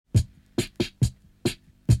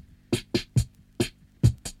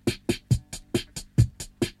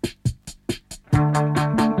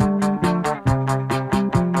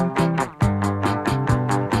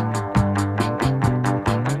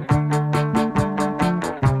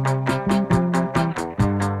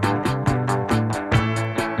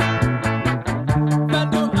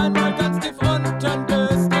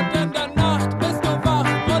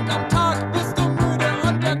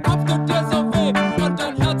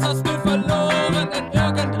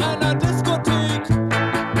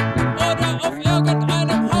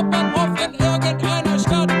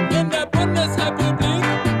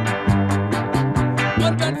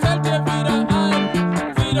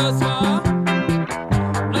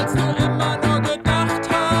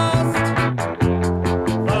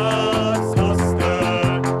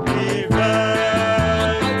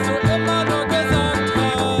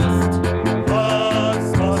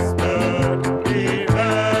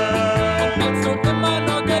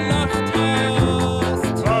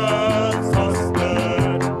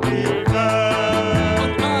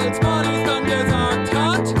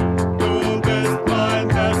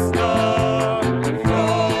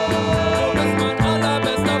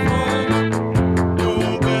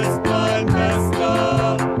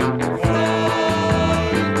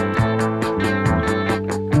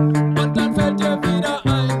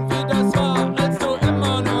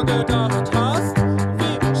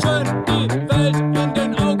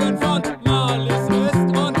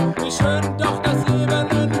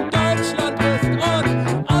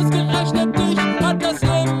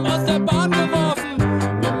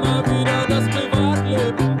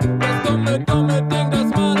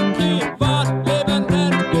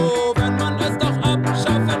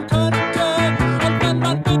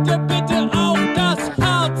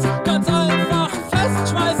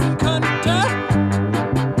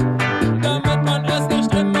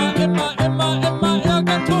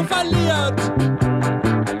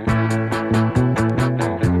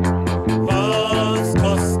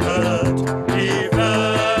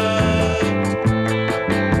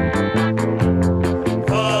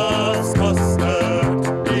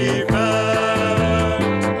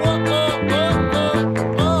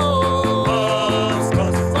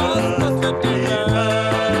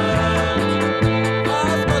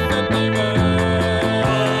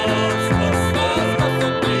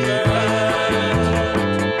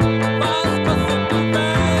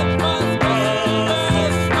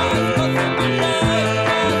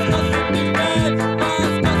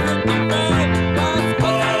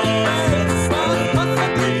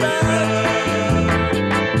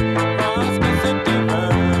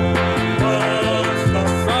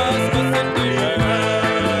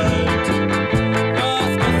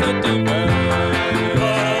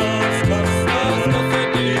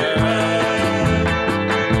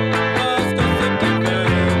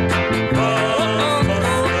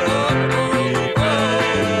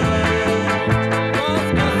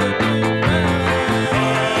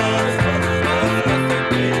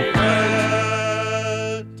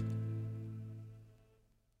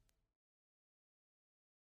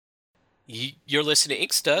You're listening to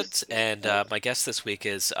Ink Studs, and my guest this week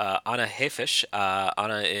is Anna Hefisch.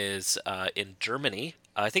 Anna is in Germany.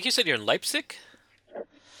 I think you said you're in Leipzig?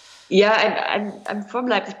 Yeah, I'm from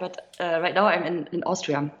Leipzig, but right now I'm in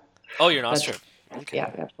Austria. Oh, you're in Austria. Okay.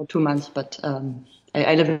 Yeah, for 2 months, but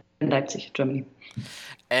I live in Leipzig, Germany.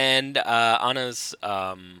 And Anna's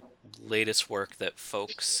latest work that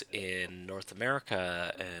folks in North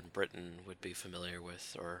America and Britain would be familiar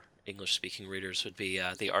with, or English-speaking readers would be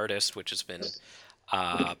The Artist, which has been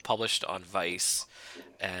published on Vice,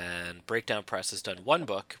 and Breakdown Press has done one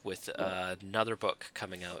book with another book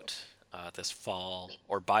coming out this fall,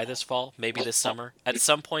 or by this fall, maybe this summer. At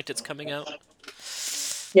some point it's coming out.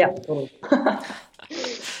 Yeah, totally.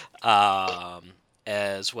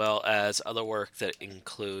 As well as other work that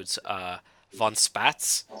includes Von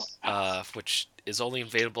Spatz, which is only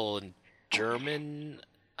available in German,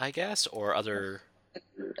 I guess, or other...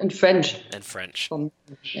 In French. And French.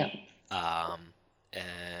 Yeah.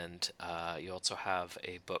 And you also have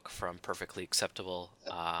a book from Perfectly Acceptable,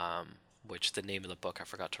 which the name of the book I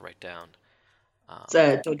forgot to write down.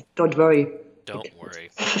 Don't worry. Don't worry.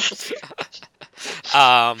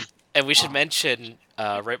 And we should mention,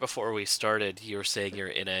 right before we started, you were saying you're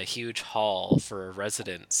in a huge hall for a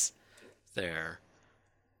residence there,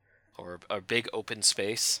 or a big open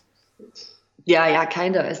space. Yeah,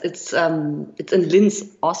 kind of. It's in Linz,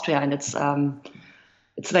 Austria, and it's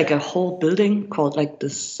like a whole building called like the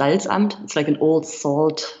Salzamt. It's like an old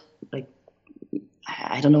salt, like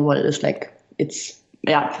I don't know what it is like. It's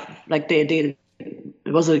like it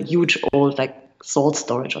was a huge old like salt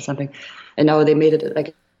storage or something, and now they made it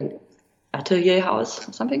like an atelier house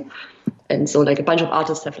or something. And so like a bunch of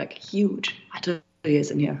artists have like huge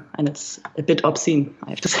ateliers in here, and it's a bit obscene,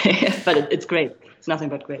 I have to say, but it's great. It's nothing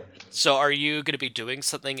but great. So are you going to be doing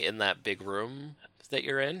something in that big room that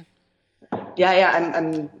you're in?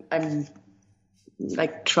 Yeah. I'm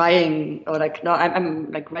like trying, or like no,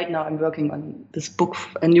 I'm like right now I'm working on this book,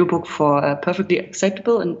 a new book for Perfectly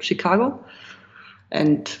Acceptable in Chicago,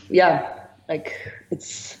 and yeah, like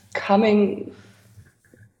it's coming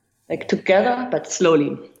like together, but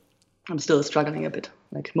slowly. I'm still struggling a bit,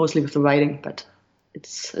 like mostly with the writing, but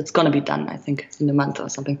it's gonna be done, I think, in a month or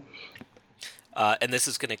something. And this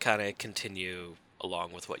is going to kind of continue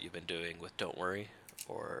along with what you've been doing with Don't Worry,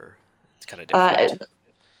 or it's kind of different?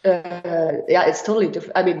 Yeah, it's totally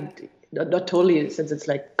different. I mean, not totally, since it's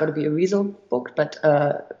like got to be a Rezo book, but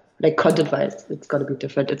like content-wise, it's got to be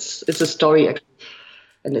different. It's a story, actually,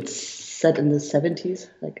 and it's set in the 70s.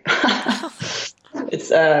 Like, it's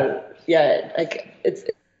like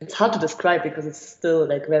it's hard to describe because it's still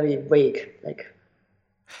like very vague. Like,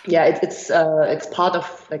 yeah, it's part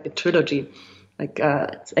of like a trilogy. Like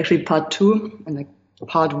it's actually part 2, and like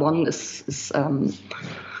part 1 is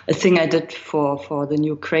a thing I did for the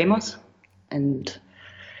new Kramers, and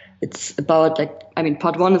it's about like, I mean,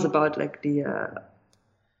 part 1 is about like the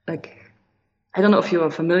like, I don't know if you are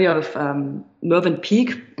familiar with Mervyn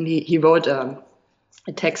Peake, and he wrote a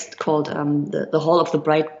text called the Hall of the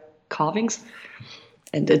Bright Carvings,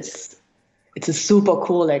 and it's a super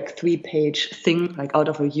cool like 3-page thing, like out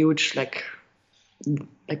of a huge like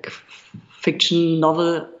fiction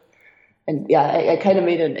novel. And yeah, I kind of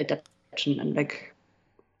made an sketching and like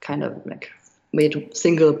kind of like made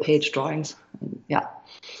single page drawings. And, yeah.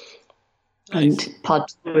 Nice. And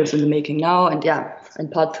part 2 is in the making now, and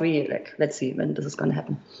and part 3, like, let's see when this is gonna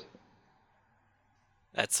happen.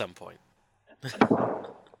 At some point.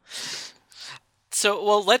 So,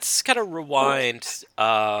 well, let's kind of rewind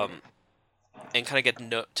and kind of get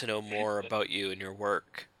to know more about you and your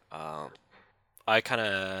work. I kind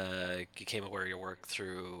of became aware of your work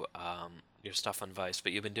through your stuff on Vice,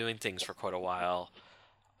 but you've been doing things for quite a while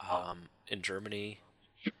in Germany,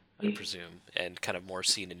 I presume, and kind of more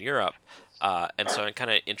seen in Europe. And so I'm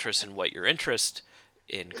kind of interested in what your interest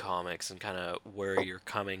in comics and kind of where you're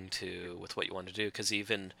coming to with what you want to do, because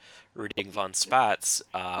even reading Von Spatz,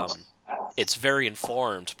 it's very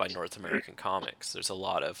informed by North American comics. There's a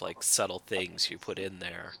lot of like subtle things you put in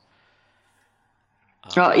there.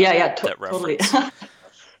 Totally.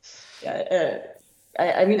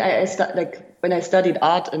 I mean, like when I studied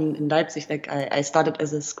art in Leipzig, like I started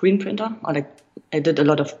as a screen printer, or like I did a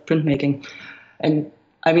lot of printmaking, and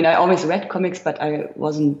I mean I always read comics, but I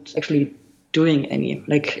wasn't actually doing any,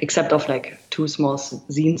 like except of like 2 small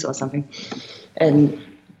zines or something, and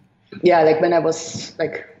yeah, like when I was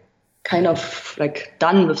like kind of like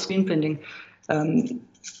done with screen printing, I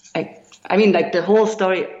mean like the whole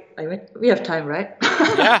story. We have time, right?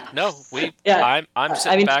 Yeah, no, Yeah. I'm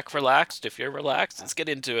sitting back relaxed. If you're relaxed, let's get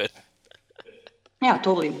into it. Yeah,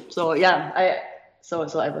 totally. So yeah, so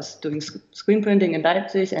I was doing screen printing in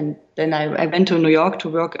Leipzig, and then I went to New York to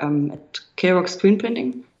work at K-Rock Screen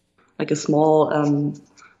Printing, like a small,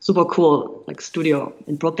 super cool like studio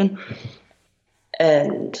in Brooklyn.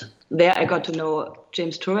 And there I got to know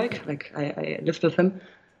James Turek. Like I lived with him,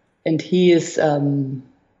 and he is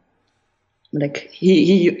like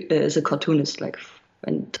he is a cartoonist, like,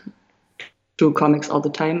 and drew comics all the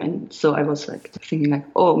time. And so I was like thinking like,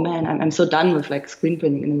 oh man, I'm so done with like screen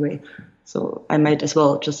printing in a way, so I might as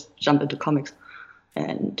well just jump into comics.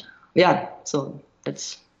 And yeah, so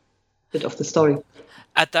that's a bit of the story.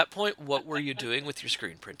 At that point, what were you doing with your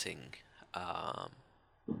screen printing?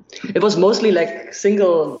 It was mostly like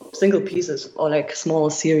single pieces or like small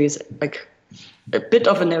series, like a bit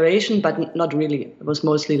of a narration, but not really. It was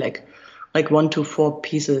mostly like 1 to 4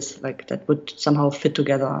 pieces, like that would somehow fit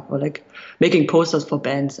together, or like making posters for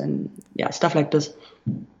bands and stuff like this.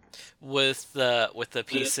 With the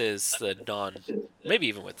pieces, maybe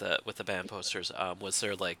even with the band posters, was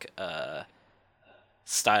there like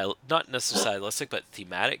style, not necessarily stylistic, but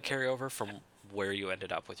thematic carryover from where you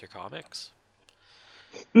ended up with your comics?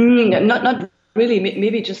 Not really.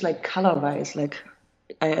 Maybe just like color wise. Like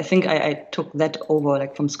I think I took that over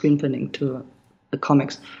like from screen printing to the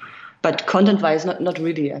comics. But content-wise, not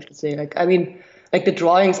really, I have to say. Like, I mean, like the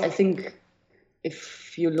drawings, I think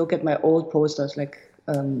if you look at my old posters, like,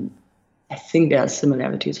 I think there are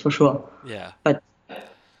similarities for sure. Yeah. But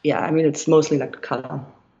yeah, I mean, it's mostly like color.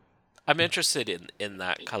 I'm interested in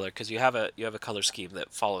that color, because you have a color scheme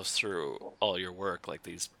that follows through all your work, like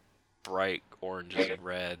these bright oranges and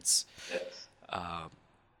reds.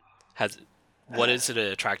 What is it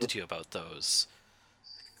attracted to you about those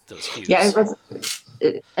hues? Yeah,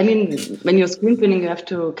 I mean, when you're screen printing, you have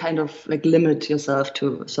to kind of like limit yourself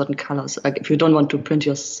to certain colors, like if you don't want to print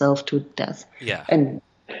yourself to death. Yeah. And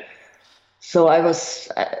so I was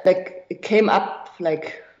like, it came up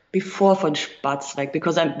like before von Spatz, like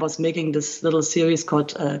because I was making this little series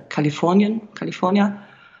called California,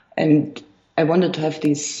 and I wanted to have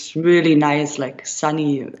these really nice, like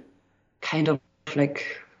sunny, kind of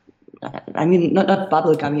like, I mean, not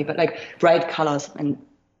bubblegummy, but like bright colors. And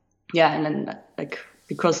yeah, and then like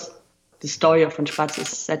because the story of von Spatz is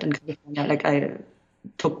set in California, like I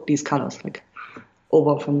took these colors like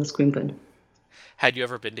over from the screen print. Had you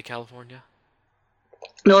ever been to California?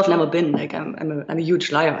 No, I've never been. Like I'm a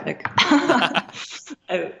huge liar. Like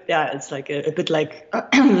it's like a bit like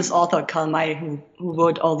this author Karl May who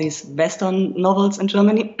wrote all these Western novels in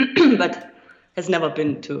Germany, but has never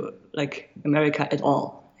been to like America at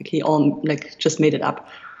all. Like he just made it up.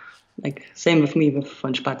 Like same with me with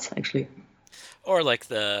von Spatz actually. Or like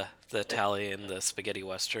the Italian, the spaghetti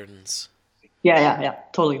westerns. Yeah,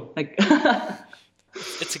 totally. Like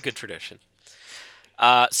it's a good tradition.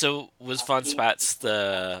 So was Von Spatz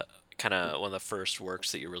the kind of one of the first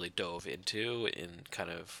works that you really dove into in kind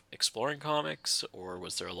of exploring comics, or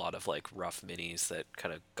was there a lot of like rough minis that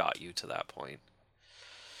kind of got you to that point?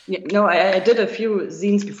 Yeah, no, I did a few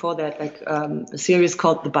zines before that, like a series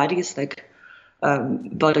called The Buddies, like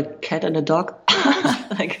about a cat and a dog,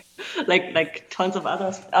 like tons of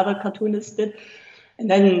other cartoonists did. And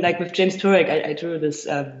then like with James Turek, I drew this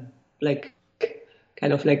like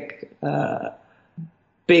kind of like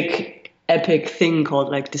big epic thing called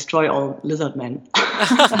like Destroy All Lizard Men.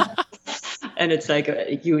 And it's like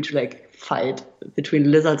a huge like fight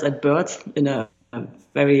between lizards and birds in a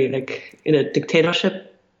very like in a dictatorship.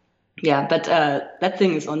 Yeah, but that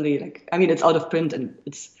thing is only like, I mean, it's out of print, and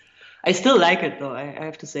I still like it though. I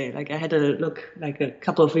have to say, like I had a look like a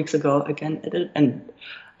couple of weeks ago again at it, and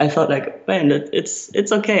I thought like, man, it's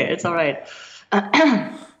okay, it's all right.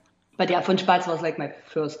 But yeah, Von Spatz was like my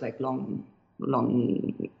first like long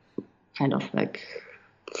kind of like,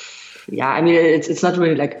 yeah, I mean, it's not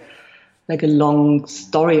really like a long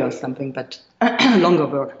story or something, but longer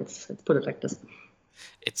work. Let's put it like this.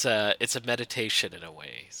 It's a meditation in a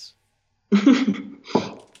way.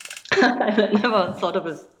 I never thought of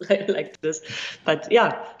it like this, but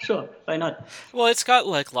yeah, sure, why not? Well, it's got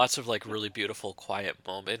like lots of like really beautiful quiet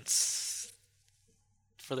moments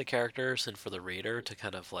for the characters and for the reader to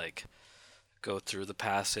kind of like go through the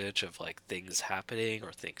passage of like things happening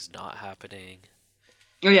or things not happening.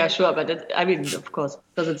 Oh yeah, sure, but I mean, of course,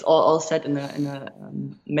 because it's all set in a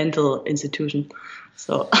mental institution,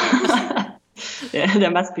 so yeah,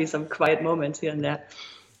 there must be some quiet moments here and there.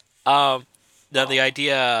 Now the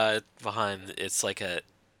idea behind it's like a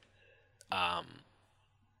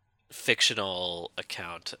fictional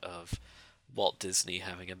account of Walt Disney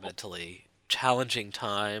having a mentally challenging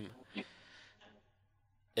time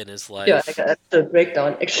in his life. Yeah, that's the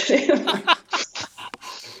breakdown actually.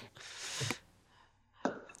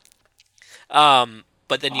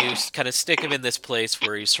 But then you kind of stick him in this place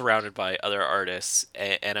where he's surrounded by other artists,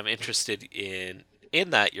 and I'm interested in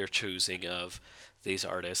that you're choosing of these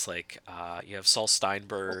artists. Like you have Saul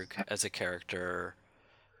Steinberg as a character,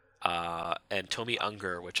 and Tomi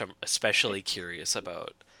Unger, which I'm especially curious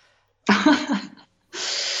about. I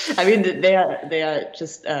mean, they are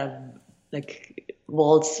just like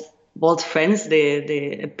Walt's friends.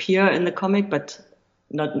 They appear in the comic, but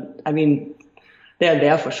not. I mean, they are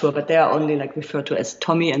there for sure, but they are only like referred to as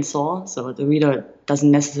Tommy and Saul, so the reader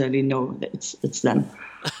doesn't necessarily know that it's them.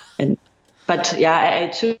 But yeah, I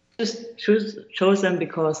chose them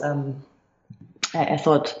because I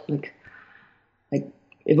thought like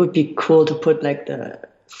it would be cool to put like the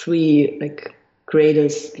 3 like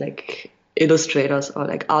greatest like illustrators or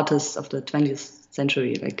like artists of the 20th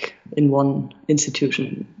century like in one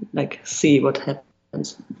institution, like see what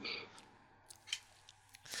happens.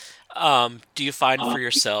 Do you find for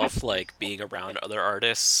yourself like being around other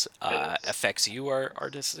artists affects you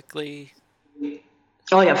artistically?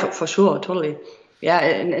 Oh yeah, for sure, totally. Yeah,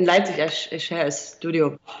 in Leipzig I share a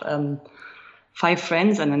studio with 5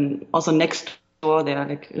 friends, and then also next door there are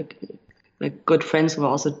like good friends who are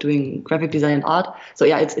also doing graphic design and art. So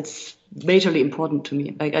yeah, it's majorly important to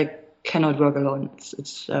me. Like I cannot work alone.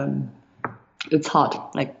 It's hard.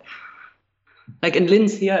 Like in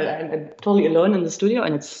Linz here, I'm totally alone in the studio,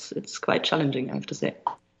 and it's quite challenging, I have to say.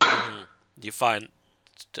 Mm-hmm. You find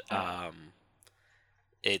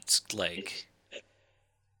it's like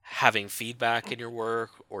having feedback in your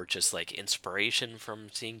work, or just like inspiration from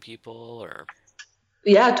seeing people, or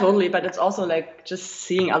Yeah, totally. But it's also like just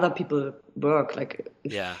seeing other people work. Like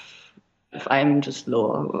yeah. if I'm just low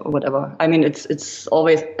or whatever. I mean, it's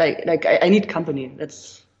always like I need company.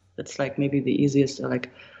 That's like maybe the easiest or like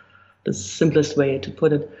the simplest way to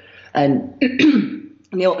put it. And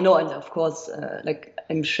no, and of course, like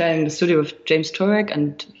I'm sharing the studio with James Turek,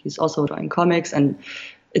 and he's also drawing comics, and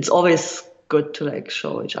it's always good to like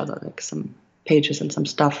show each other like some pages and some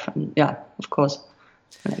stuff, and yeah, of course,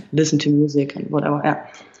 like listen to music and whatever. Yeah.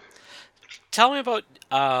 Tell me about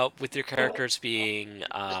with your characters being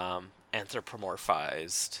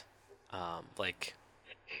anthropomorphized, like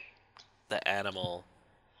the animal.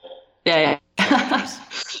 Yeah.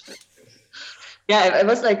 Yeah, I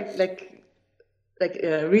was like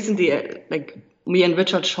recently, like me and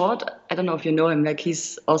Richard Short. I don't know if you know him. Like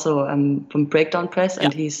he's also from Breakdown Press,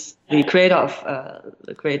 and he's the creator of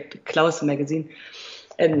the great Klaus magazine.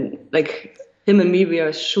 And like him and me, we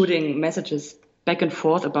are shooting messages back and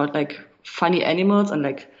forth about like funny animals, and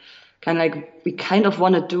like we kind of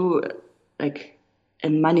want to do like a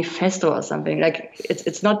manifesto or something. Like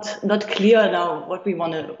it's not clear now what we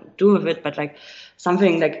want to do with it, but like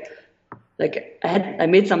something like I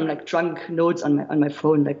made some like drunk notes on my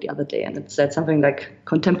phone like the other day, and it said something like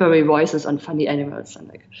contemporary voices on funny animals, and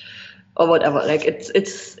like or whatever. Like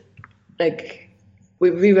it's like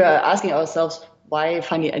we were asking ourselves why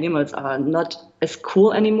funny animals are not as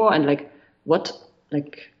cool anymore, and like what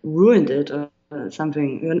like ruined it or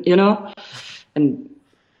something, you know. And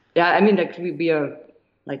yeah, I mean, like we are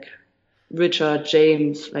like Richard,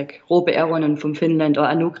 James, like Roope Aronen from Finland, or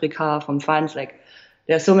Anouk Ricard from France. Like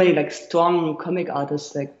there are so many like strong comic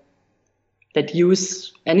artists like that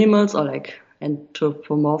use animals or like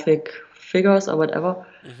anthropomorphic figures or whatever,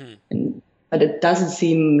 but it doesn't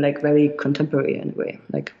seem like very contemporary in a way.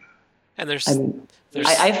 Like, And there's I mean, there's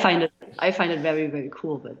I find it very, very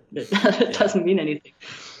cool, but it doesn't mean anything.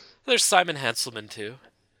 there's Simon Hanselman too.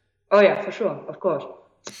 Oh yeah, for sure, of course.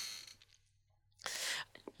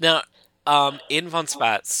 Now, in Von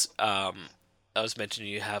Spatz, I was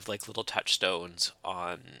mentioning you have like little touchstones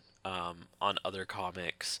on other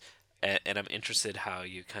comics, and I'm interested how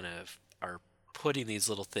you kind of are putting these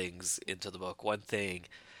little things into the book. One thing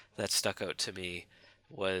that stuck out to me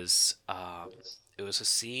was it was a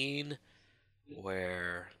scene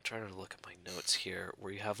where I'm trying to look at my notes here,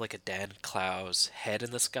 where you have like a Dan Clowes head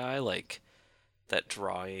in the sky, like that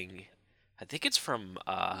drawing. I think it's from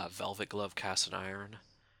Velvet Glove Cast in Iron.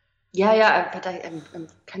 Yeah, but I'm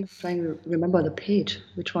kind of trying to remember the page.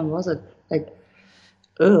 Which one was it? Like,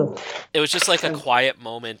 oh, It was just like a quiet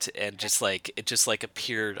moment, and just like it just like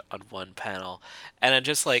appeared on one panel, and I'm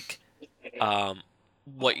just like,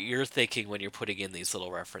 what you're thinking when you're putting in these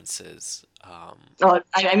little references.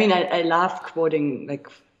 I mean, I love quoting like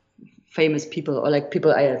famous people or like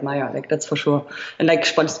people I admire. Like that's for sure. And like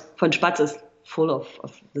Von Spatz is full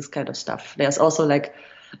of this kind of stuff. There's also like,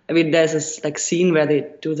 I mean, there's this like scene where they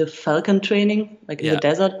do the falcon training, like in Yeah. the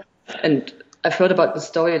desert. And I've heard about the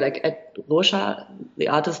story, like Ed Rocha, the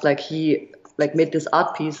artist, like he like made this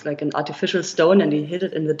art piece, like an artificial stone, and he hid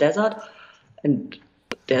it in the desert. And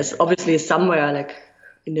there's obviously somewhere like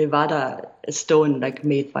in Nevada a stone like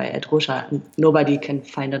made by Ed Rocha, and nobody can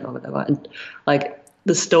find it or whatever. And like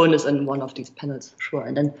the stone is in one of these panels, sure.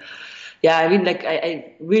 And then, yeah, I mean, like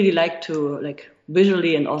I really like to like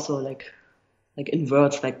visually and also like in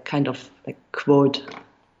words, like kind of like quote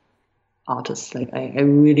artists. Like I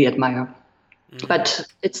really admire, but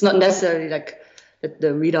it's not necessarily like that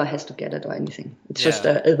the reader has to get it or anything. It's just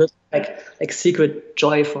Yeah. a bit like secret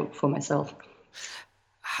joy for myself.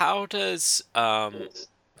 How does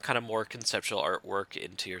kind of more conceptual art work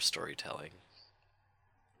into your storytelling?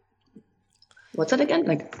 What's that again?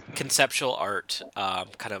 Like, Conceptual art,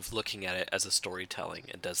 kind of looking at it as a storytelling,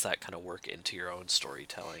 and does that kind of work into your own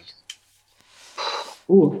storytelling?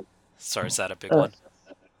 ooh, Sorry, is that a big one?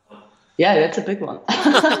 yeah, that's a big one.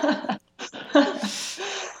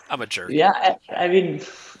 I'm a jerk. Yeah, I mean,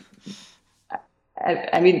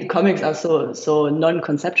 I mean, comics are so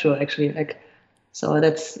non-conceptual actually. Like, so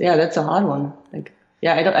that's a hard one. Like,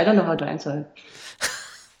 yeah, I don't know how to answer it.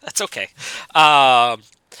 That's okay.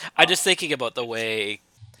 I'm just thinking about the way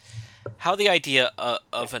how the idea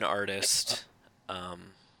of an artist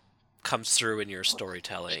comes through in your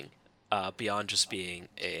storytelling, beyond just being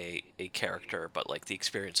a character, but like the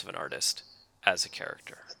experience of an artist as a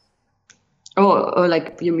character. Oh,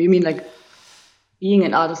 like you mean like being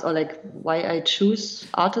an artist, or like why I choose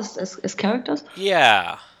artists as characters?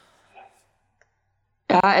 Yeah.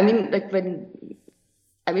 Yeah, I mean, like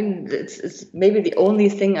it's maybe the only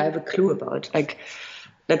thing I have a clue about. Like,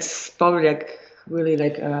 that's probably like really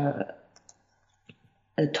like a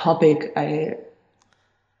topic I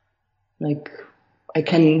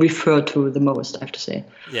can refer to the most, I have to say.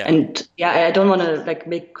 Yeah. And yeah, I don't want to like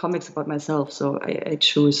make comics about myself, so I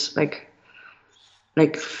choose like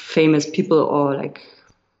famous people, or like,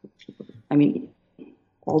 I mean,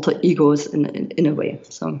 alter egos in a way.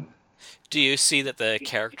 So. Do you see that the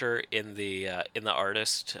character in the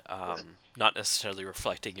artist, not necessarily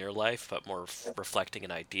reflecting your life, but more reflecting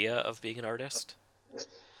an idea of being an artist?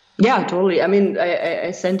 Yeah, totally. I mean,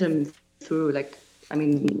 I sent him through like, I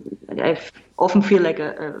mean, I often feel like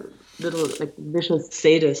a little like vicious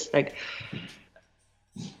sadist, like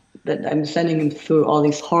that I'm sending him through all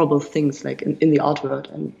these horrible things like in the art world,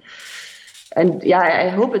 and yeah, I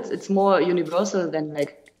hope it's more universal than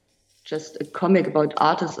like just a comic about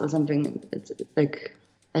artists or something. It's like,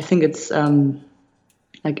 I think it's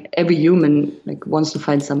like every human like wants to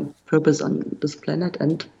find some purpose on this planet,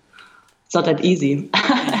 and it's not that easy.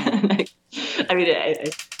 Like, I mean, I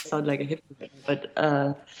sound like a hypocrite, but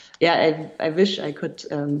yeah, I wish I could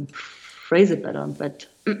phrase it better. But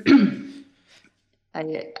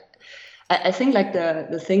I think like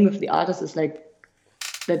the thing with the artist is like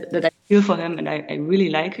that I feel for him, and I really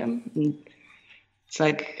like him. And it's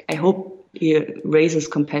like, I hope he raises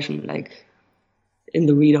compassion like in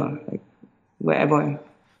the reader, like wherever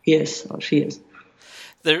he is or she is.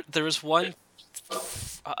 There was one,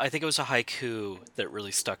 I think it was a haiku that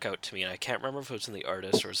really stuck out to me, and I can't remember if it was in The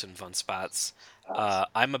Artist or it was in Von Spatz.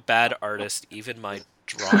 I'm a bad artist, even my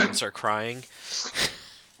drawings are crying.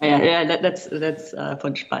 Yeah, that's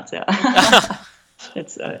Von Spatz, yeah.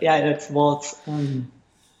 That's Walt's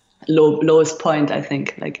lowest point, I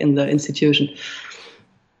think, like in the institution.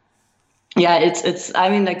 Yeah, it's I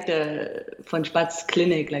mean like the von Spatz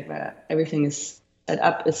clinic, like where everything is set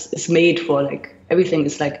up is made for, like everything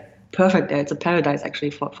is like perfect there. It's a paradise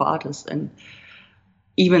actually for artists, and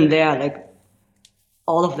even there, like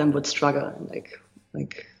all of them would struggle and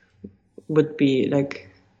like would be like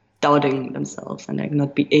doubting themselves and like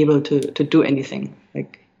not be able to do anything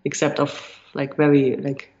like except of like very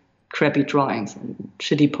like crappy drawings and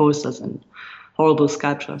shitty posters and horrible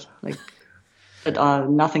sculptures like that are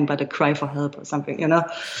nothing but a cry for help or something, you know?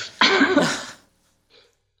 I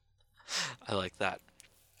like that.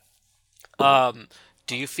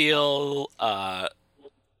 Do you feel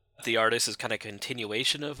the artist is kind of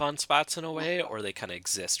continuation of von Spatz in a way, or they kind of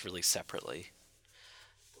exist really separately?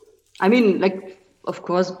 I mean, like, of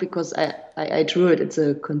course, because I drew it, it's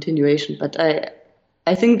a continuation, but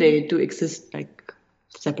I think they do exist like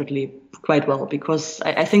separately quite well because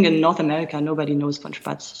I think in North America nobody knows von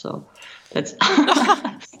Spatz, so that's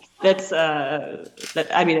that.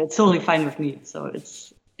 I mean, it's totally fine with me. So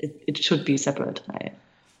it should be separate.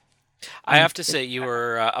 I have to say, you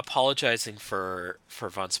were apologizing for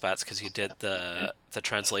von Spatz because you did the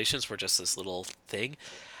translations were just this little thing.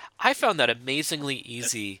 I found that amazingly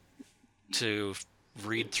easy to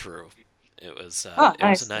read through. It was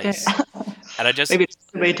nice. Okay. And I just maybe it's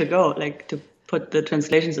the way to go, like to put the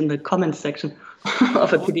translations in the comments section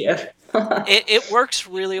of a PDF. it works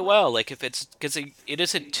really well. Like if it's because it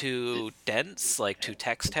isn't too dense, like too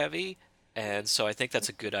text heavy, and so I think that's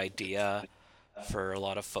a good idea for a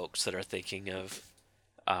lot of folks that are thinking of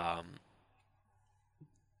that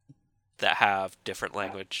have different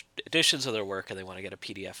language editions of their work and they want to get a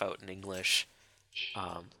PDF out in English.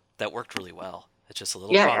 That worked really well. It's just a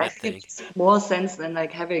little I comment think thing. it's more sense than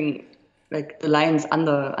like having like the lines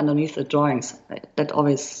underneath the drawings. That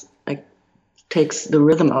always like takes the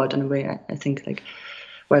rhythm out in a way. I think like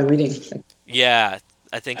while reading. Like, Yeah,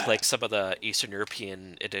 I think like some of the Eastern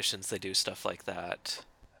European editions they do stuff like that.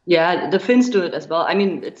 yeah, the Finns do it as well. I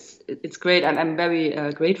mean, it's great. I'm very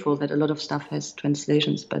grateful that a lot of stuff has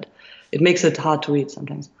translations, but it makes it hard to read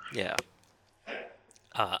sometimes. Yeah.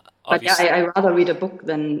 But yeah, I rather read a book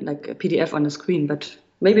than like a PDF on the screen. But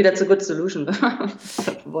maybe that's a good solution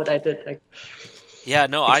for what I did. Like, yeah,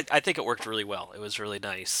 no, I think it worked really well. It was really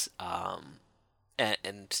nice.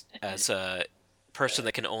 And as a person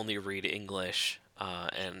that can only read English,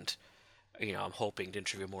 and you know, I'm hoping to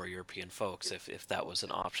interview more European folks. If that was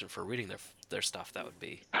an option for reading their stuff, that would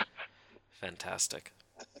be fantastic.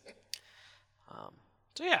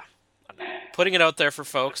 So yeah, I'm putting it out there for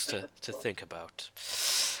folks to think about.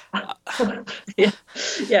 yeah,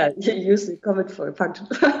 you use the comment for a function.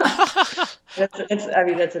 I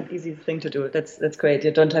mean, that's an easy thing to do. That's great.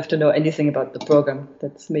 You don't have to know anything about the program.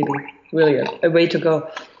 That's maybe really a way to go.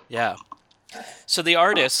 Yeah. So the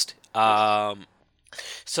artist.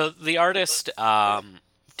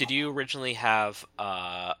 Did you originally have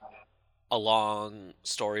a long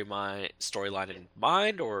storyline in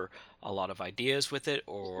mind, or a lot of ideas with it,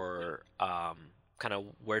 or kind of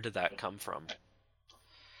where did that come from?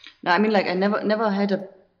 No, I mean, like I never had a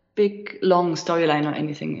big long storyline or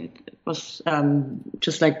anything. It was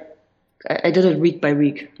just like I did it week by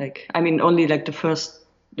week. Like I mean, only like the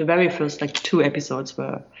very first like 2 episodes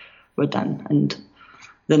were done, and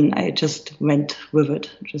then I just went with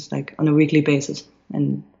it, just like on a weekly basis,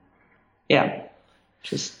 and yeah,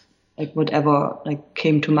 just like whatever like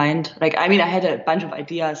came to mind. Like I mean, I had a bunch of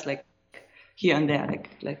ideas like here and there,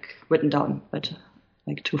 like written down, but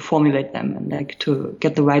like to formulate them and like to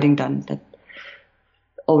get the writing done, that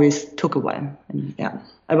always took a while. And yeah,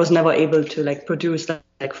 I was never able to like produce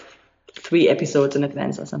like 3 episodes in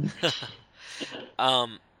advance or something.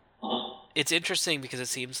 It's interesting because it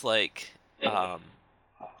seems like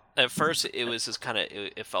at first it was just kind of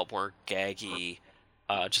it felt more gaggy,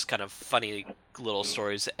 just kind of funny little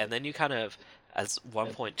stories, and then you kind of at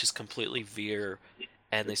one point just completely veer,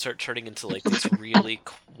 and they start turning into like these really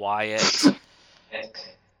quiet,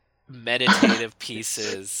 meditative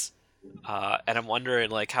pieces. And I'm wondering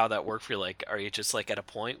like how that worked for you. Like, are you just like at a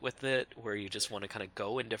point with it where you just want to kind of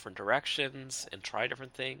go in different directions and try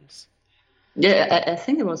different things? Yeah, I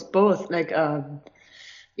think it was both. Like,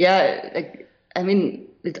 yeah, like I mean,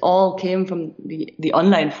 it all came from the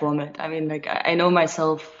online format. I mean, like I know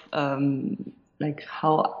myself, like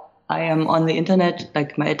how I am on the internet.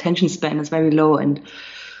 Like my attention span is very low, and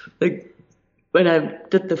like when I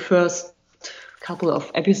did the first couple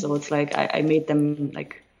of episodes, like I made them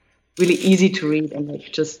like really easy to read and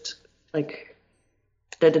like just like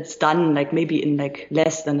that it's done like maybe in like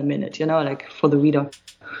less than a minute, you know, like for the reader.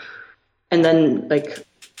 And then like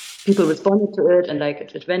people responded to it and like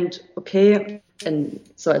it went okay. and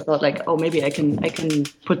so I thought like, oh, maybe I can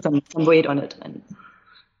put some weight on it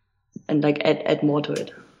and like add more to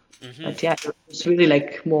it. But yeah, it's really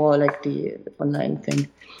like more like the online thing.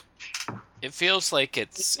 It feels like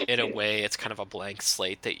it's, in a way, it's kind of a blank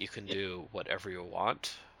slate that you can do whatever you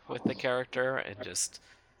want with the character and just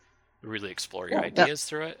really explore your ideas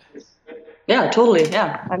through it. Yeah, totally.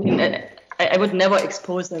 Yeah, I mean, I would never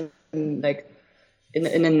expose them like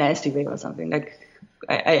in a nasty way or something. Like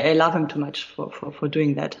I love him too much for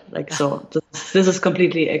doing that. Like, so this is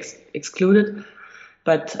completely excluded.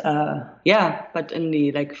 But yeah, but in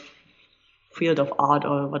the like field of art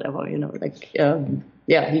or whatever, you know, like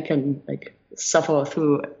yeah, he can like suffer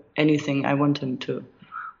through anything I want him to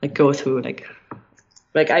like go through. Like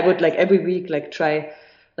I would like every week like try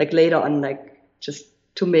like later on like just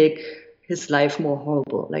to make his life more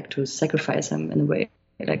horrible, like to sacrifice him in a way,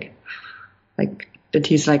 like that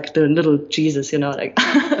he's like the little Jesus, you know, like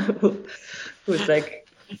who's like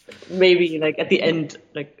maybe like at the end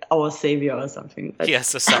like our savior or something. He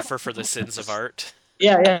has to suffer for the sins of art.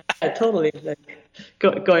 Yeah, totally. Like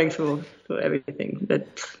going through everything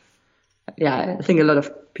that, yeah, I think a lot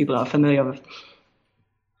of people are familiar with.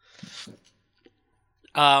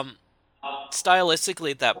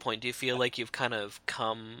 Stylistically, at that point, do you feel like you've kind of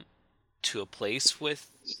come to a place with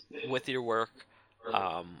your work,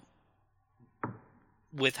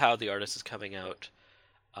 with how the artist is coming out?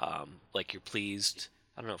 Like you're pleased?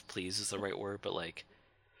 I don't know if pleased is the right word, but like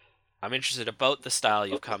I'm interested about the style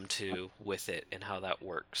you've come to with it and how that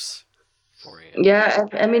works for you. Yeah,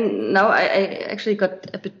 I mean, now I actually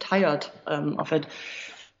got a bit tired of it.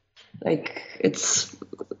 Like, it's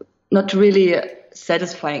not really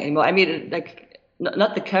satisfying anymore. I mean, like,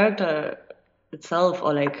 not the character itself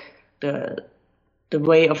or like the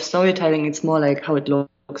way of storytelling. It's more like how it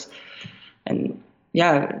looks. And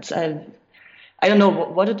yeah, I don't know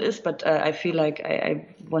what it is, but I feel like I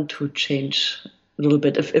want to change a little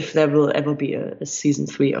bit if there will ever be a season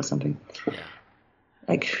 3 or something. Yeah.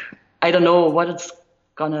 Like, I don't know how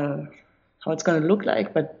it's gonna look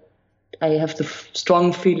like, but I have the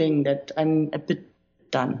strong feeling that I'm a bit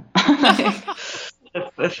done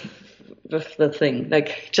with the thing.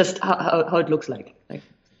 Like, just how it looks like. Like,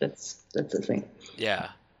 that's the thing. Yeah.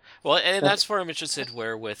 Well, and that's where I'm interested,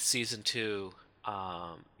 where with season 2,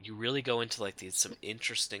 you really go into like some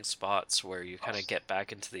interesting spots where you kind of get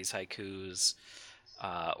back into these haikus,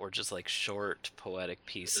 or just like short poetic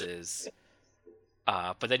pieces.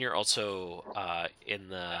 But then you're also in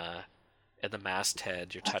the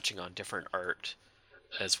masthead, you're touching on different art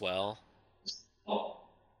as well.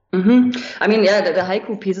 Mm-hmm. I mean, yeah, the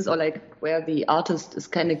haiku pieces are like where the artist is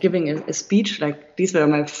kind of giving a speech. Like, these were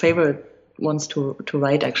my favorite ones to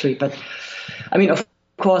write, actually. But I mean, of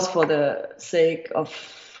course, for the sake of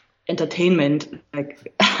entertainment,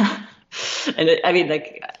 like, I mean,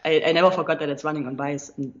 like, I never forgot that it's running on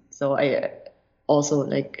Vice, and so I also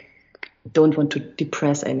like don't want to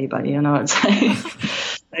depress anybody, you know. It's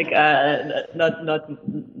like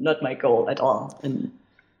not my goal at all, and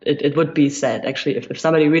it would be sad actually if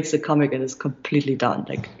somebody reads the comic and is completely down.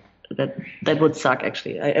 Like, that would suck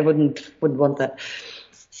actually. I wouldn't want that.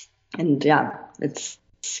 And yeah,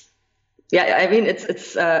 I mean,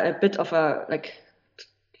 it's a bit of a like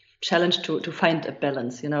challenge to find a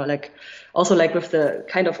balance, you know, like also like with the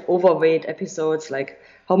kind of overweight episodes, like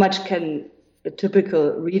how much can a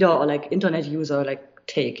typical reader or like internet user like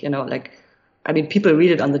take, you know, like, I mean, people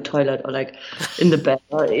read it on the toilet or like in the bed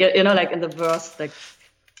or, you know, like in the worst, like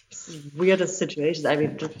weirdest situations. I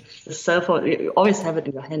mean, the cell phone, you always have it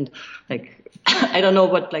in your hand. Like, I don't know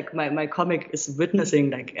what like my comic is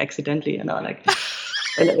witnessing, like accidentally, you know, like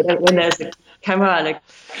when there's a camera like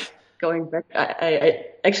going back, I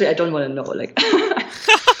actually I don't want to know, like.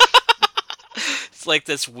 It's like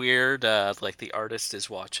this weird, like the artist is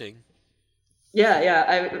watching.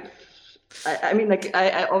 Yeah. I mean, like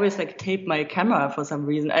I always like tape my camera for some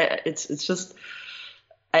reason. It's just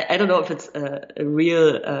I don't know if it's a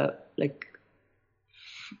real like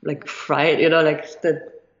fright, you know, like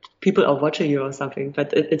that people are watching you or something.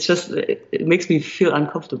 But it's just it makes me feel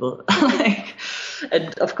uncomfortable. Like,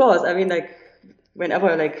 and of course, I mean, like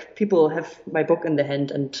whenever like people have my book in their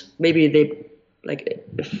hand and maybe they like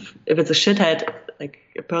if it's a shithead, like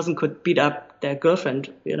a person could beat up their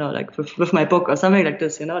girlfriend, you know, like with my book or something like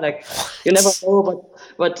this, you know, like you never know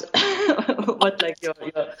what like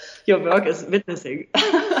your work is witnessing.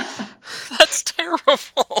 That's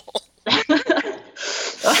terrible.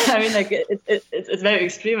 I mean, like it's very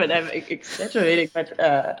extreme and I'm exaggerating, but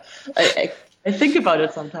I think about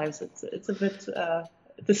it sometimes. It's a bit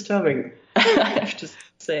disturbing, I have to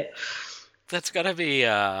say. That's gotta be.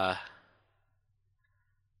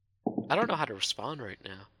 I don't know how to respond right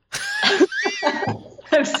now.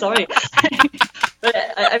 I'm sorry. But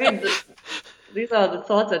I mean, these are the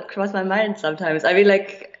thoughts that cross my mind sometimes. I mean,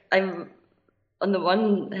 like, I'm on the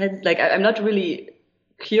one hand, like, I'm not really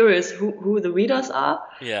curious who the readers are,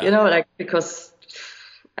 Yeah. you know, like, because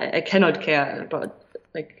I cannot care about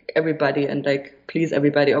like everybody and like please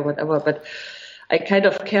everybody or whatever, but I kind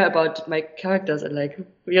of care about my characters and like,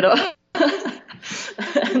 you know,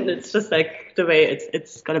 and it's just like the way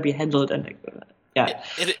it's gonna be handled and like, yeah.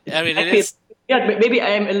 I mean, it Actually, is. yeah, maybe I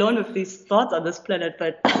am alone with these thoughts on this planet,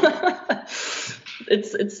 but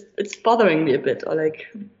it's bothering me a bit or like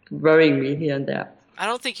worrying me here and there. I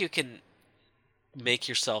don't think you can make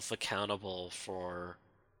yourself accountable for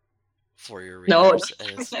your No, readers.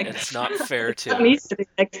 And it's not fair it's not me sitting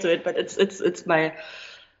next to it, but it's my.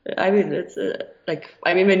 I mean, it's like,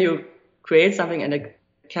 I mean, when you create something and a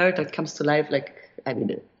character comes to life, like, I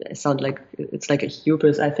mean, it sounds like it's like a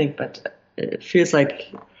hubris, I think, but it feels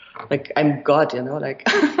like I'm God, you know, like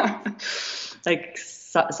like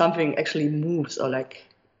something actually moves or like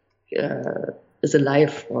is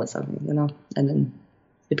alive or something, you know, and then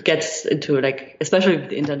it gets into like, especially with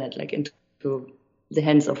the internet, like into the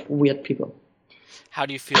hands of weird people. How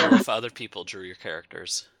do you feel if other people drew your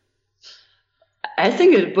characters? I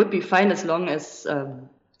think it would be fine as long as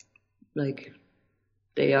like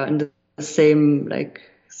they are in the same like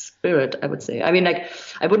spirit, I would say. I mean, like,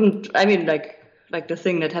 I wouldn't. I mean, like the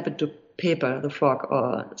thing that happened to Paper the frog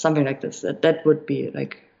or something like this. That would be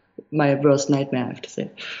like my worst nightmare, I have to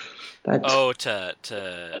say. But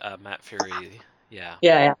to Matt Fury, yeah.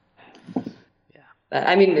 yeah.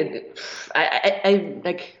 I mean, I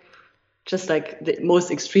like. Just like the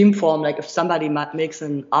most extreme form, like if somebody makes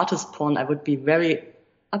an artist porn, I would be very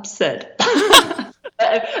upset.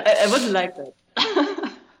 I wouldn't like that.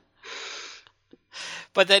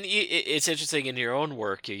 But then it's interesting, in your own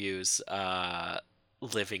work you use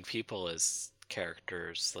living people as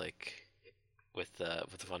characters, like with the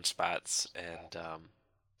Von Spatz, and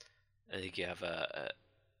I think you have a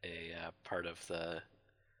part of the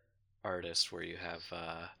artist where you have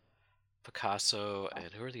Picasso,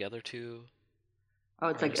 and who are the other two? Oh,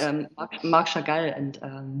 it's like Marc Chagall and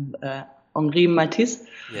Henri Matisse.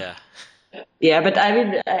 Yeah. Yeah, but I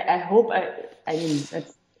mean, I hope, I mean,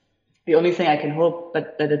 that's the only thing I can hope,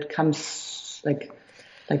 but that it comes like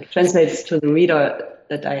translates to the reader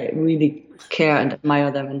that I really care and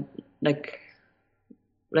admire them, and like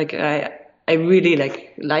I really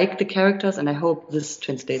like the characters, and I hope this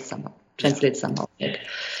translates somehow. Like,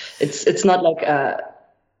 it's not like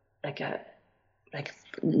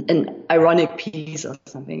an ironic piece or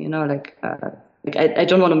something, you know, like I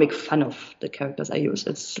don't want to make fun of the characters I use.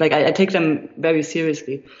 It's like I take them very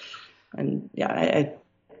seriously, and yeah, I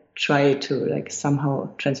try to like somehow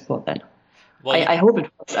transport that. Well, I hope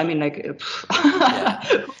it works. I mean, like,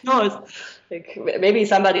 who knows? Like, maybe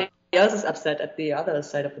somebody else is upset at the other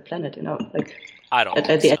side of the planet, you know, like I don't at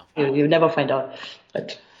think the so. end you never find out,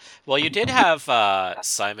 but. Well, you did have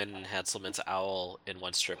Simon Hanselman's Owl in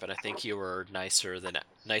one strip, and I think you were nicer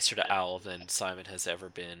to Owl than Simon has ever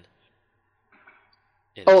been.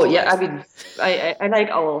 Oh yeah, I mean, I like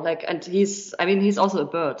Owl, like, and he's also a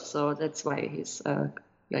bird, so that's why he's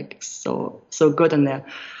like so good in there.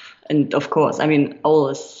 And of course, I mean, Owl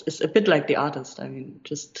is a bit like the artist. I mean,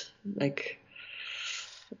 just like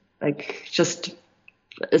just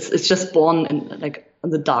it's just born in like on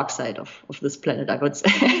the dark side of this planet, I would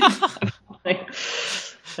say. like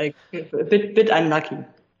a bit unlucky.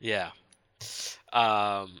 Yeah.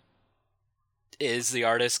 Is the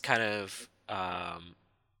artist kind of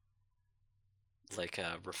like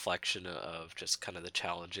a reflection of just kind of the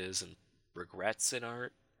challenges and regrets in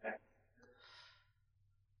art?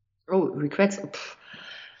 Oh, regrets?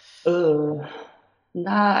 Nah,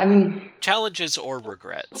 I mean... Challenges or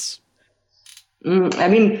regrets? I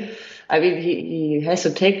mean, he has to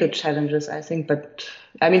take the challenges, I think, but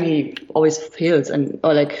I mean, he always fails,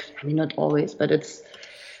 or like, I mean, not always, but it's,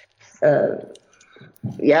 yeah,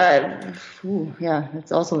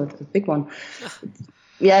 that's also a big one.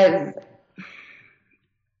 Yeah,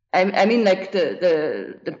 I mean, like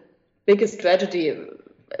the biggest tragedy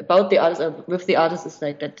about the artist, with the artist, is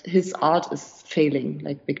like that his art is failing,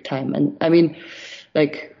 like, big time, and I mean,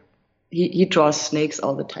 like, he draws snakes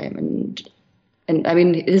all the time, and I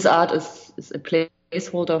mean, his art is a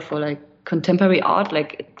placeholder for like contemporary art.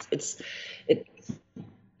 Like it's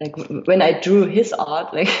like when I drew his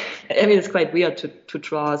art, like, I mean, it's quite weird to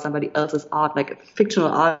draw somebody else's art, like fictional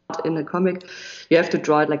art in a comic. You have to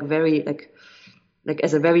draw it like very like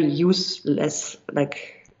as a very useless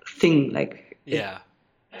like thing. Like, yeah,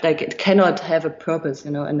 like it cannot have a purpose,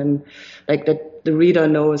 and then like that the reader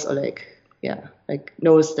knows, or like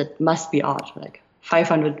knows that must be art. Like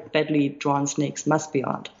 500 badly drawn snakes must be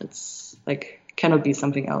art. It's like cannot be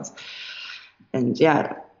something else. And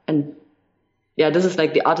this is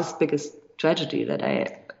like the artist's biggest tragedy, that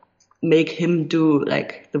I make him do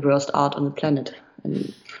like the worst art on the planet.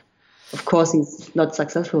 And of course he's not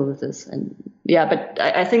successful with this. And but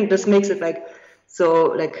I think this makes it like so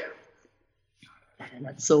like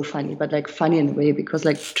not so funny, but like funny in a way, because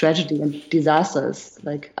like tragedy and disaster is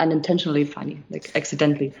like unintentionally funny, like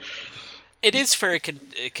accidentally. It is very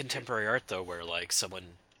contemporary art, though, where like someone,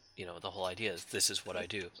 the whole idea is, this is what I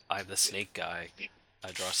do. I'm the snake guy.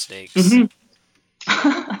 I draw snakes. Mm-hmm.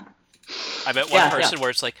 I met one person where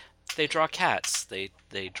it's like they draw cats. They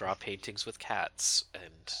draw paintings with cats,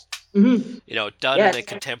 and done in a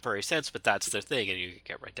contemporary sense, but that's their thing, and you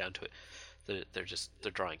get right down to it.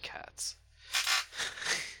 They're drawing cats.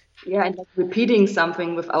 Yeah, and like repeating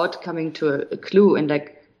something without coming to a clue, and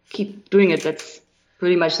like keep doing it. That's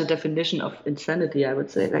pretty much the definition of insanity, I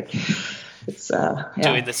would say. Like it's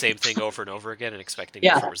doing the same thing over and over again and expecting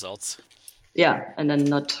different results. Yeah, and then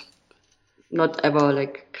not ever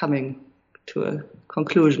like coming to a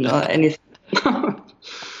conclusion or anything.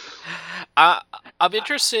 I'm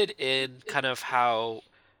interested in kind of how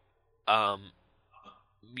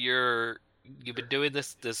you've been doing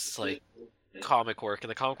this like comic work,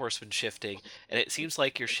 and the comic work's been shifting, and it seems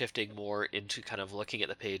like you're shifting more into kind of looking at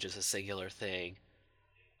the page as a singular thing,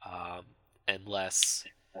 and less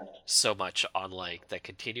so much on like that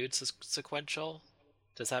continued sequential.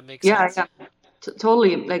 Does that make sense? Yeah,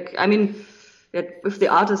 totally. Like, I mean, with the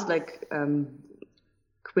artist like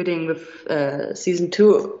quitting with season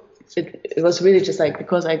 2, it was really just like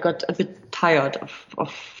because I got a bit tired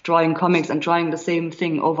of drawing comics and drawing the same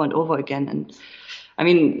thing over and over again. And I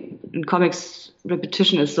mean, in comics,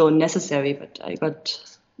 repetition is so necessary, but I got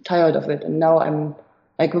tired of it. And now I'm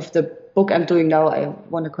like, with the book I'm doing now, I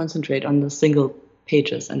want to concentrate on the single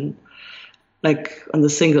pages and like on the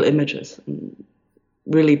single images, and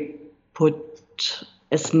really put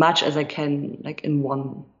as much as I can like in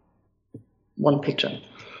one picture,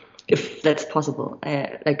 if that's possible.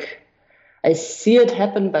 I see it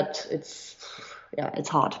happen, but it's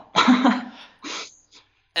hard.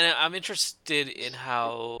 And I'm interested in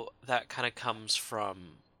how that kind of comes from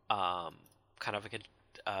kind of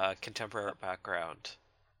a contemporary background,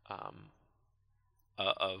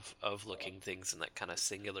 of looking things in that kind of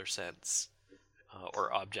singular sense,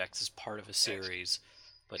 or objects as part of a series,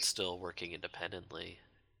 but still working independently.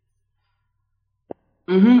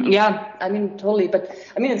 Mm-hmm. Yeah, I mean, totally. But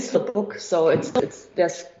I mean, it's the book, so it's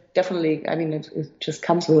there's definitely. I mean, it just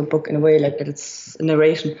comes with a book in a way, like that. It's a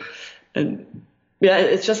narration, and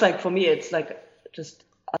it's just like, for me, it's like just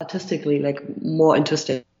artistically like more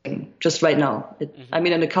interesting just right now. I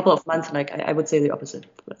mean, in a couple of months, like I would say the opposite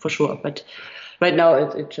for sure. But right now,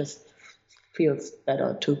 it just feels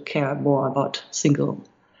better to care more about single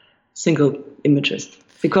images,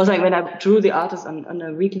 because like when I drew the artist on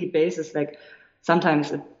a weekly basis, like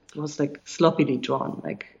sometimes it was like sloppily drawn.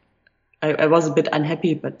 Like I was a bit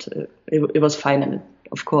unhappy, but it was fine, and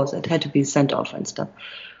of course it had to be sent off and stuff.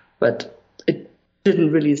 But it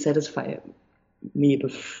didn't really satisfy me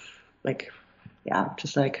with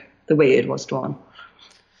just like the way it was drawn.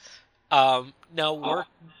 Now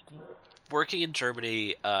working in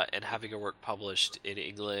Germany and having your work published in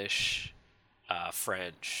English,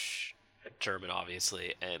 French, German,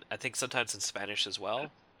 obviously, and I think sometimes in Spanish as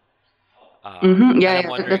well. I'm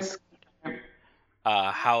wondering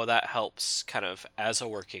how that helps, kind of as a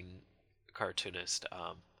working cartoonist,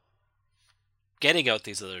 getting out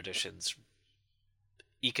these other editions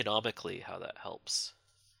economically, how that helps.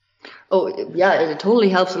 Oh yeah, it totally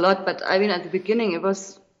helps a lot. But I mean, at the beginning, it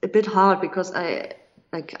was a bit hard because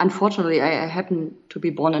unfortunately, I happen to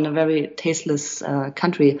be born in a very tasteless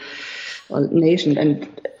country or nation, and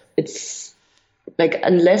it's like,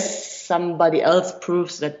 unless somebody else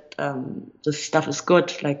proves that the stuff is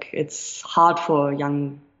good, like it's hard for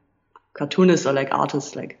young cartoonists or like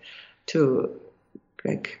artists like to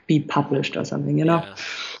like be published or something, Yeah.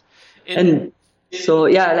 And so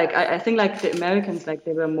like I think like the Americans, like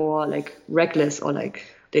they were more like reckless, or like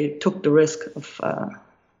they took the risk of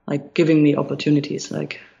like giving me opportunities,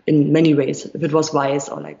 like in many ways, if it was wise,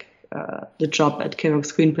 or like the job at Kerouac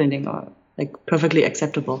Screen Printing, or like perfectly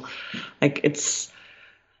acceptable. Like it's,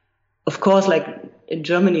 of course, like in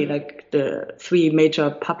Germany, like the 3 major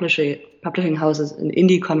publishing houses in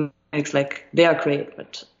indie comics, like they are great,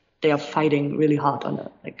 but they are fighting really hard on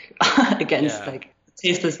it, like against like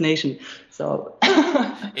tasteless nation. So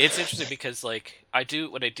It's interesting because like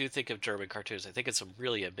when I do think of German cartoons, I think it's some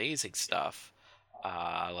really amazing stuff,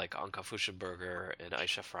 like Anka Fuschenberger and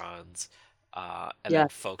Aisha Franz, and then yeah,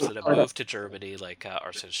 folks that have moved to Germany like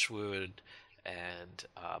Arsene Schwoon and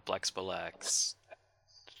Blex Belex.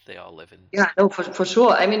 They all live in yeah, no, for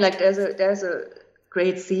sure. I mean, like there's a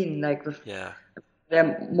great scene like with yeah there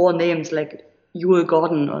are more names like Yul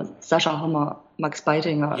Gordon or Sascha Hummer, Max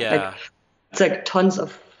Beitinger. yeah. Like it's like tons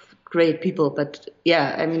of great people. But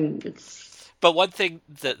yeah, I mean, it's But one thing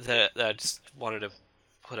that I just wanted to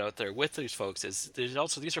put out there with these folks is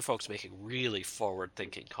these are folks making really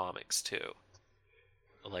forward-thinking comics too.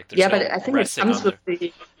 Like there's yeah, no but I think it resting comes on with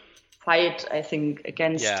the fight. I think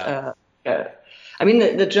against. Yeah. I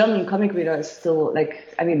mean, the German comic reader is still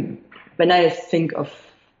like. I mean, when I think of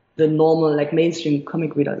the normal like mainstream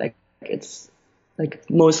comic reader, like it's like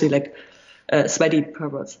mostly like sweaty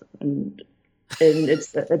perverts, and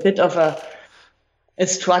it's a bit of a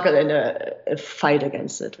struggle and a fight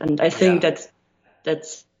against it. And I think Yeah.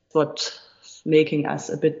 that's what's making us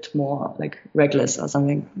a bit more like reckless or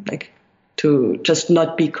something, like to just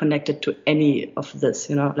not be connected to any of this,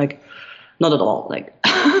 like not at all, like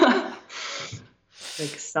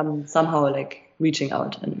like somehow like reaching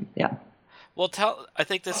out and yeah. Well, I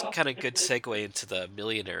think this is kind of good segue into the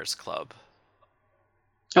Millionaires Club.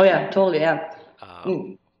 Oh yeah, totally, yeah.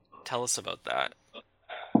 Tell us about that.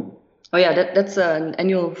 Oh yeah, that's an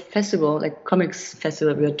annual festival, like comics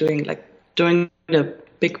festival we are doing, like during the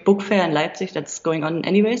big book fair in Leipzig that's going on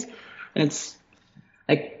anyways, and it's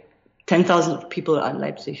like 10,000 people are in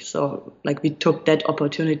Leipzig. So like we took that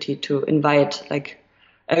opportunity to invite like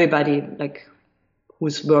everybody like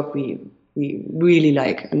whose work we really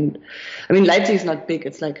like. And I mean Leipzig is not big;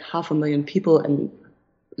 it's like 500,000 people and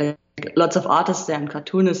like lots of artists there and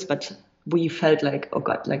cartoonists. But we felt like, oh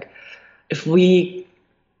God, like if we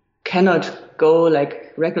cannot go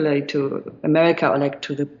like regularly to America or like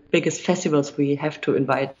to the biggest festivals, we have to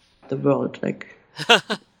invite the world like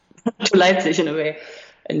to Leipzig in a way,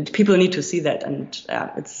 and people need to see that. And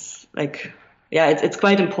it's like it's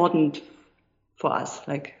quite important for us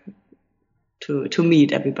like to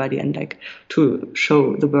meet everybody and like to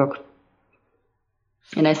show the work.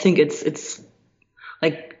 And I think it's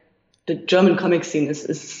like the German comic scene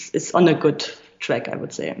is on a good track, I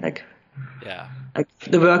would say. Like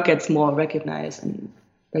the work gets more recognized and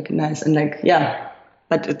like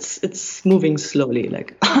but it's moving slowly,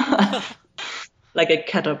 like like a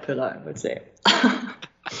caterpillar, I would say.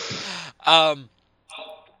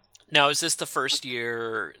 Now, is this the first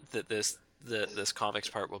year that this comics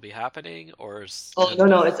part will be happening, or is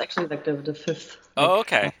No, it's actually like the fifth. Oh,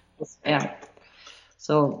 okay. Yeah.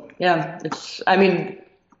 So yeah, I mean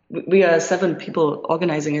we are 7 people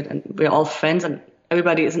organizing it, and we're all friends, and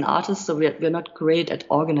everybody is an artist, so we're not great at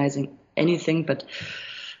organizing anything, but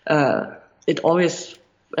it always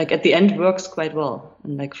like at the end works quite well,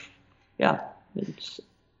 and like and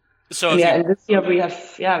this year we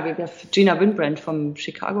have Gina Winbrand from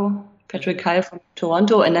Chicago, Patrick Kyle from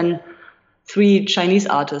Toronto, and then 3 Chinese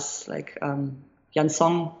artists like Yan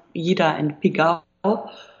Song, Yida, and Pigao,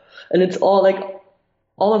 and it's all like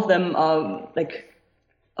all of them are like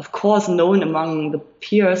of course known among the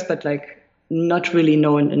peers, but like not really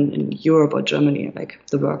known in Europe or Germany, like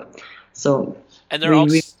the work. So and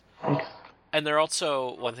they're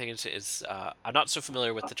also one thing is I'm not so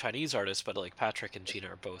familiar with the Chinese artists, but like Patrick and Gina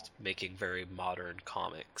are both making very modern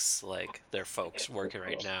comics. Like they're folks working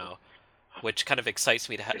right now, which kind of excites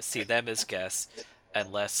me to see them as guests,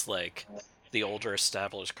 and less like the older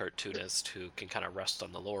established cartoonists who can kind of rest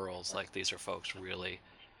on the laurels. Like these are folks really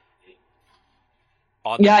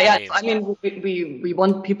on the game. I mean we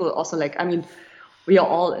want people also like, I mean we are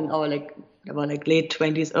all in our like late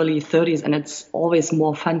 20s, early 30s, and it's always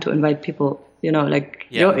more fun to invite people, like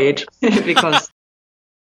your age, because